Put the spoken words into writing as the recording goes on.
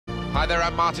Hi there,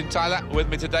 I'm Martin Tyler. With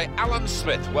me today, Alan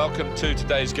Smith. Welcome to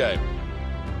today's game.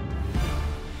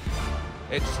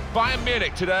 It's Bayern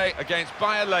Munich today against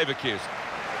Bayer Leverkusen.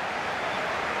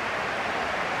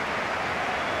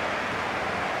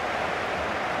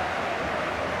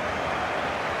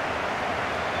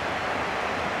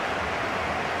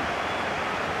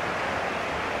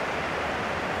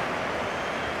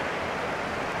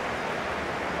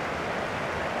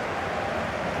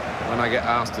 When I get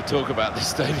asked to talk about this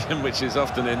stadium, which is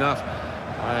often enough,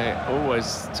 I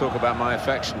always talk about my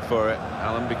affection for it,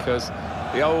 Alan, because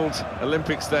the old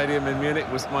Olympic Stadium in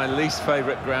Munich was my least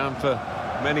favourite ground for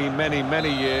many, many,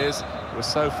 many years. It was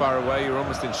so far away, you were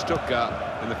almost in Stuttgart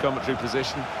in the commentary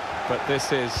position. But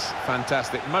this is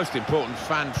fantastic, most important,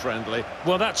 fan-friendly.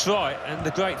 Well, that's right, and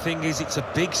the great thing is it's a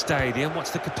big stadium.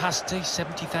 What's the capacity?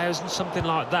 70,000, something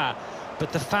like that.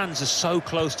 But the fans are so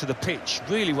close to the pitch,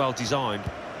 really well designed.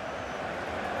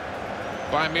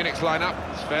 Bayern Munich's lineup: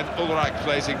 Sven Ulreich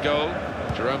plays in goal.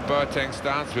 Jerome Boateng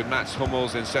starts with Mats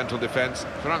Hummels in central defence.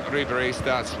 Frank Ribéry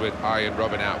starts with Arjen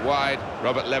Robben out wide.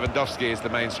 Robert Lewandowski is the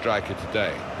main striker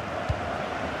today.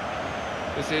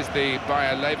 This is the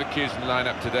Bayer Leverkusen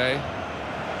lineup today.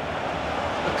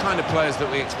 The kind of players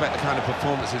that we expect, the kind of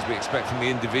performances we expect from the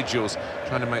individuals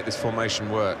trying to make this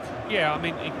formation work. Yeah, I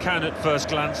mean, it can at first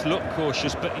glance look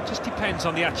cautious, but it just depends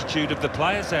on the attitude of the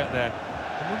players out there.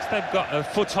 And once they've got a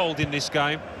foothold in this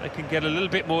game, they can get a little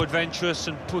bit more adventurous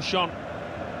and push on.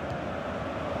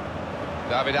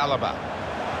 David Alaba.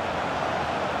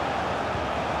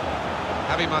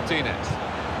 Javi Martinez.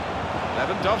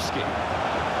 Lewandowski.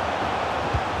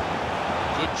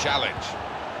 Good challenge.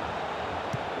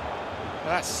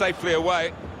 That's safely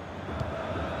away.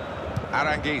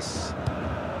 Aranguiz.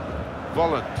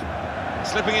 Volland.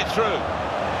 Slipping it through.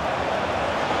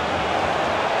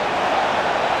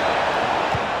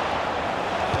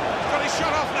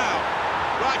 Shot off now,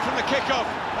 right from the kick-off.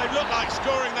 They look like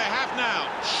scoring, they have now.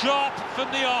 Sharp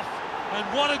from the off, and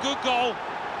what a good goal.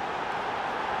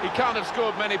 He can't have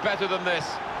scored many better than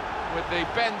this, with the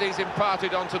bend he's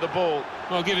imparted onto the ball.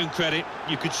 Well, give him credit.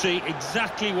 You could see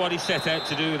exactly what he set out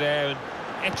to do there and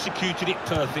executed it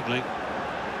perfectly.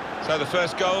 So the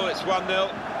first goal, it's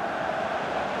 1-0.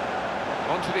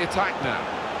 On to the attack now.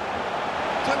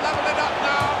 To level it up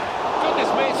now.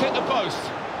 Goodness me, it's hit the post.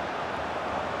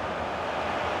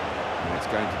 It's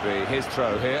going to be his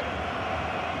throw here.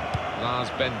 Lars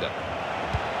Bender.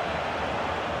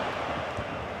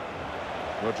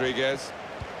 Rodriguez.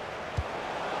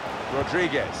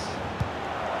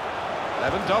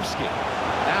 Lewandowski.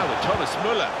 Now with Thomas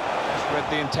Müller. Just read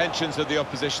the intentions of the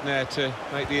opposition there to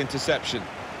make the interception.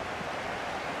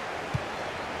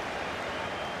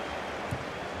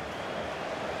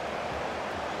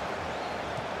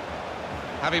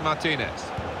 Javi Martinez.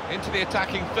 Into the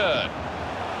attacking third.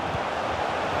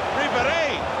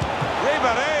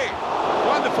 Ribéry!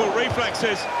 Wonderful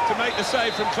reflexes to make the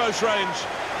save from close range.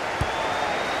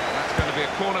 That's going to be a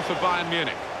corner for Bayern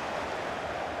Munich.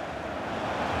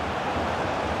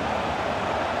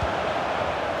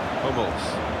 Hummels.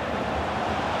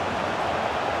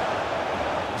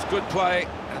 It was good play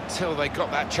until they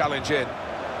got that challenge in.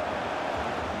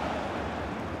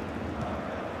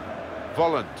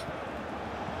 Volland.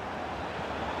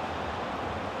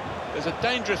 There's a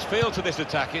dangerous feel to this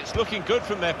attack. It's looking good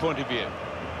from their point of view.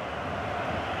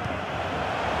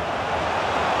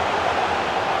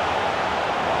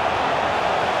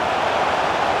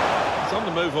 He's on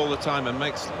the move all the time and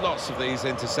makes lots of these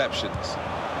interceptions.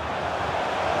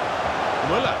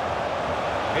 Müller.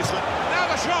 Now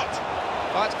the shot!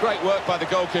 Oh, that's great work by the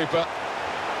goalkeeper.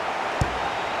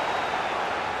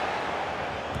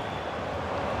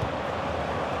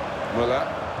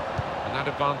 Müller. And that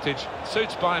advantage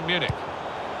suits Bayern Munich.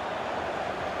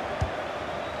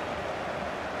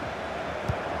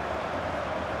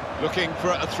 Looking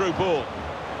for a through ball.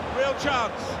 Real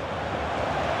chance.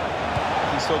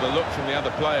 He saw the look from the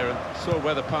other player and saw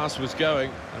where the pass was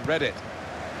going and read it.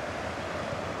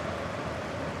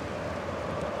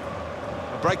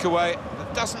 A breakaway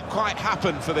that doesn't quite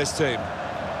happen for this team.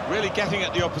 Really getting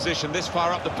at the opposition this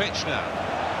far up the pitch now.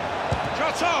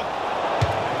 Shot on!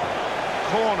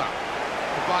 Corner.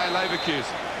 By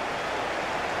Leverkusen.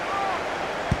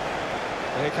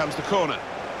 Here comes the corner.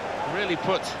 Really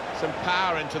put some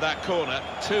power into that corner.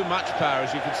 Too much power,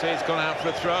 as you can see. It's gone out for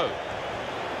a throw.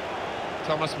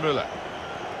 Thomas Müller.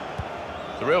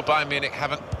 The real Bayern Munich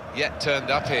haven't yet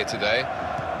turned up here today,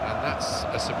 and that's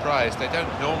a surprise. They don't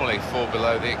normally fall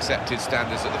below the accepted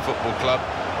standards at the football club.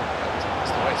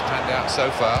 That's the way it's panned out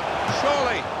so far.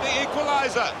 Surely the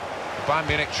equaliser. Bayern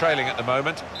Munich trailing at the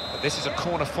moment, but this is a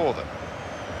corner for them.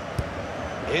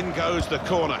 In goes the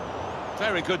corner.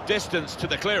 Very good distance to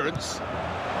the clearance.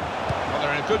 Well,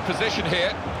 they're in a good position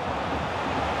here.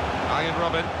 Bayern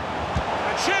Robin.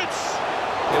 And shoots!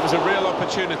 It was a real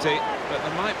opportunity, but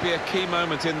there might be a key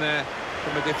moment in there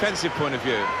from a defensive point of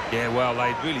view. Yeah, well,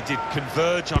 they really did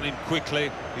converge on him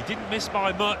quickly. He didn't miss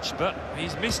by much, but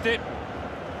he's missed it.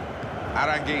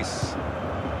 Aranguiz.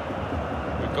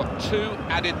 We've got 2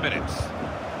 added minutes.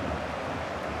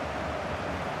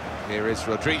 Here is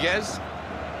Rodriguez.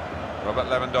 Robert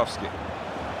Lewandowski.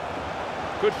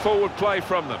 Good forward play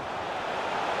from them.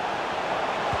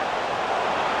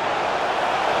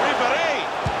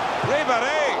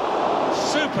 Ribéry!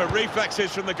 Super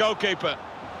reflexes from the goalkeeper.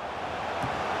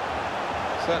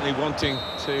 Certainly wanting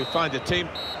to find a team.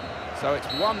 So it's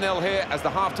 1-0 here as the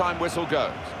half-time whistle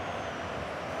goes.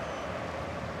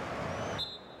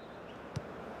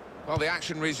 Well, the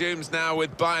action resumes now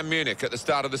with Bayern Munich at the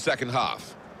start of the second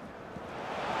half.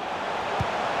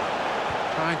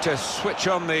 Trying to switch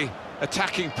on the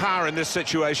attacking power in this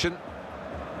situation.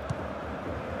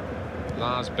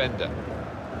 Lars Bender.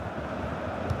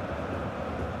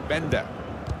 Bender.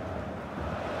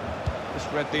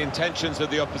 Just read the intentions of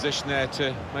the opposition there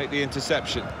to make the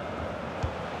interception.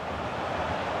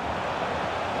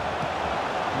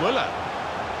 Müller.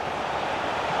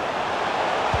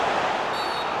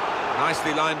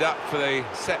 Nicely lined up for the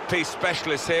set-piece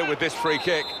specialist here with this free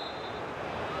kick.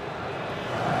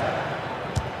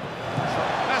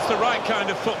 That's the right kind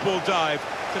of football dive,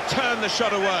 to turn the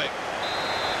shot away.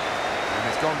 And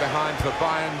it's gone behind for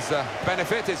Bayern's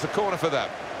benefit. It's a corner for them.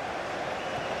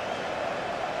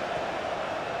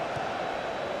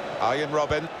 Bayern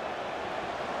Robin.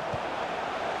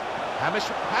 James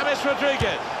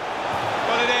Rodriguez.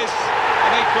 Well, it is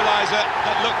an equaliser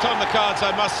that looked on the cards,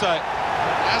 I must say.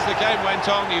 As the game went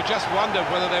on, you just wondered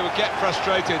whether they would get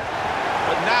frustrated.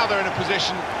 But now they're in a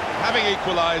position, having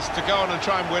equalised, to go on and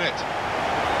try and win it.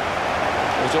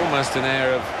 It was almost an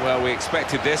air of, well, we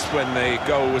expected this when the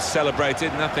goal was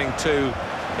celebrated. Nothing too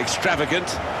extravagant.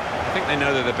 I think they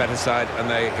know they're the better side and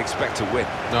they expect to win.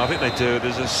 No, I think they do.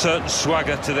 There's a certain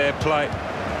swagger to their play,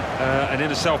 an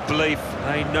inner self-belief.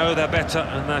 They know they're better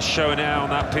and they're showing it out on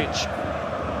that pitch.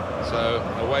 So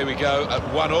away we go at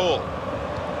 1-1.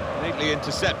 Neatly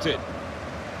intercepted.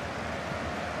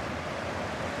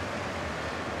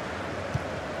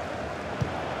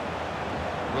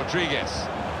 Rodriguez.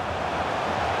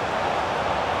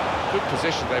 Good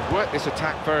position. They've worked this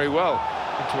attack very well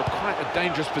into quite a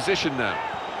dangerous position now.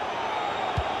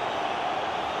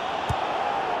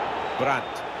 Brandt.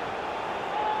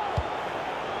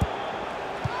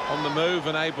 On the move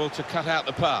and able to cut out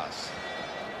the pass.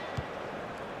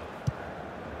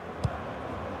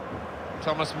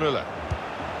 Thomas Müller.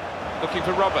 Looking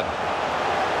for Robin.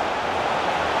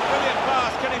 Brilliant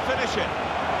pass, can he finish it?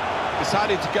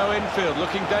 Decided to go infield,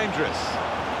 looking dangerous.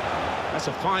 That's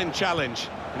a fine challenge,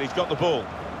 and he's got the ball.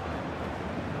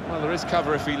 Well, there is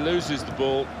cover if he loses the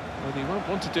ball, but he won't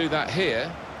want to do that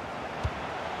here.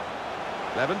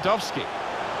 Lewandowski.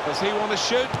 Does he want to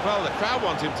shoot? Well, the crowd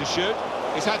want him to shoot.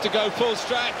 He's had to go full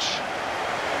stretch.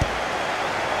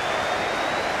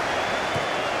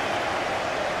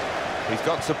 He's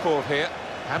got support here.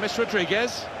 James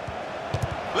Rodriguez.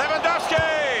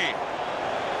 Lewandowski!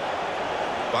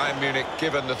 Bayern Munich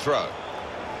given the throw.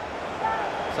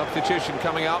 Substitution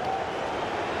coming up.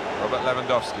 Robert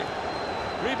Lewandowski.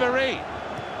 Ribéry.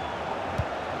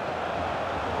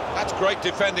 That's great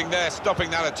defending there, stopping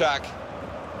that attack.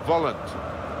 Volland.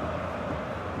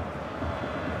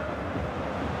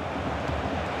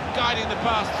 Guiding the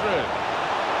pass through.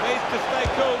 Needs to stay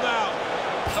cool now.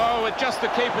 Oh, with just the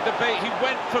keeper to beat, he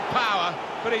went for power,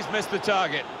 but he's missed the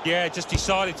target. Yeah, just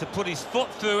decided to put his foot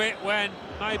through it when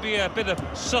maybe a bit of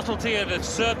subtlety had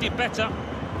served him better.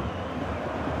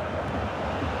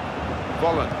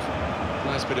 Volland.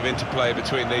 Nice bit of interplay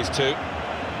between these two.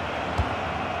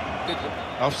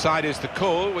 Offside is the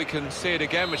call. We can see it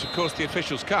again, which of course the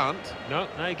officials can't. No,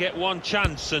 they get one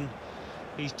chance, and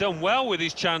he's done well with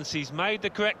his chance. He's made the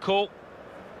correct call.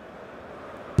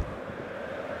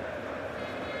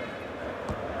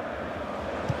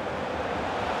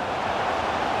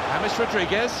 James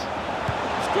Rodriguez.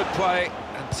 It's good play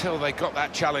until they got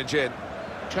that challenge in.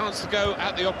 Chance to go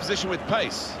at the opposition with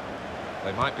pace.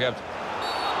 They might be able to...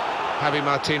 Javi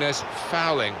Martinez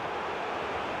fouling.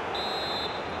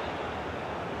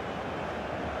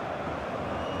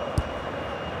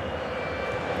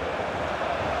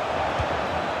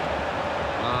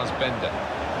 Lars Bender.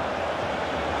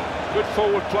 Good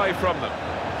forward play from them.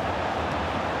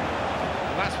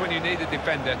 And that's when you need a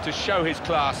defender to show his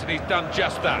class, and he's done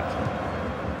just that.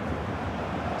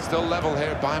 still level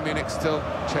here. Bayern Munich still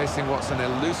chasing what's an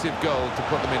elusive goal to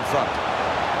put them in front.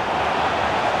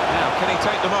 Now, can he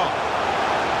take them on?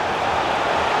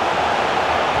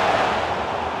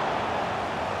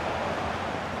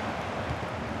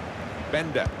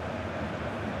 Bender.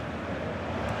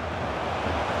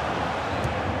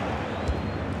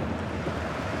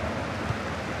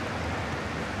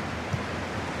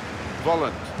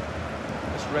 Volland.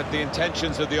 Just read the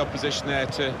intentions of the opposition there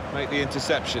to make the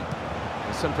interception.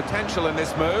 There's some potential in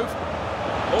this move.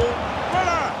 Oh,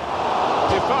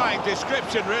 Müller! Defying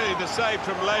description, really, the save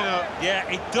from Leno. Yeah,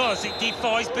 it does. It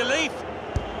defies belief.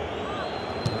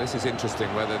 Well, this is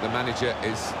interesting, whether the manager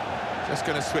is just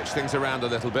going to switch things around a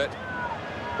little bit.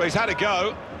 But he's had a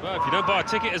go. Well, if you don't buy a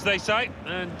ticket, as they say,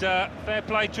 and fair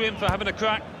play to him for having a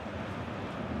crack.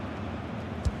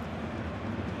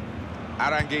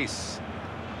 Aranguiz.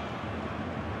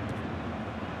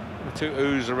 Two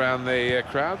oohs around the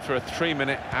crowd for a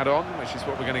 3-minute add-on, which is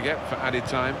what we're going to get for added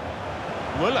time.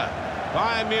 Müller,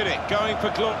 Bayern Munich going for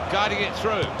Gluck, guiding it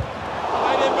through.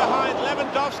 Played in behind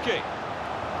Lewandowski.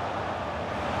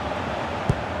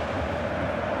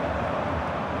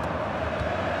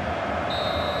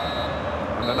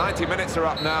 And the 90 minutes are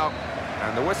up now,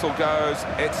 and the whistle goes,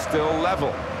 it's still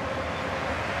level.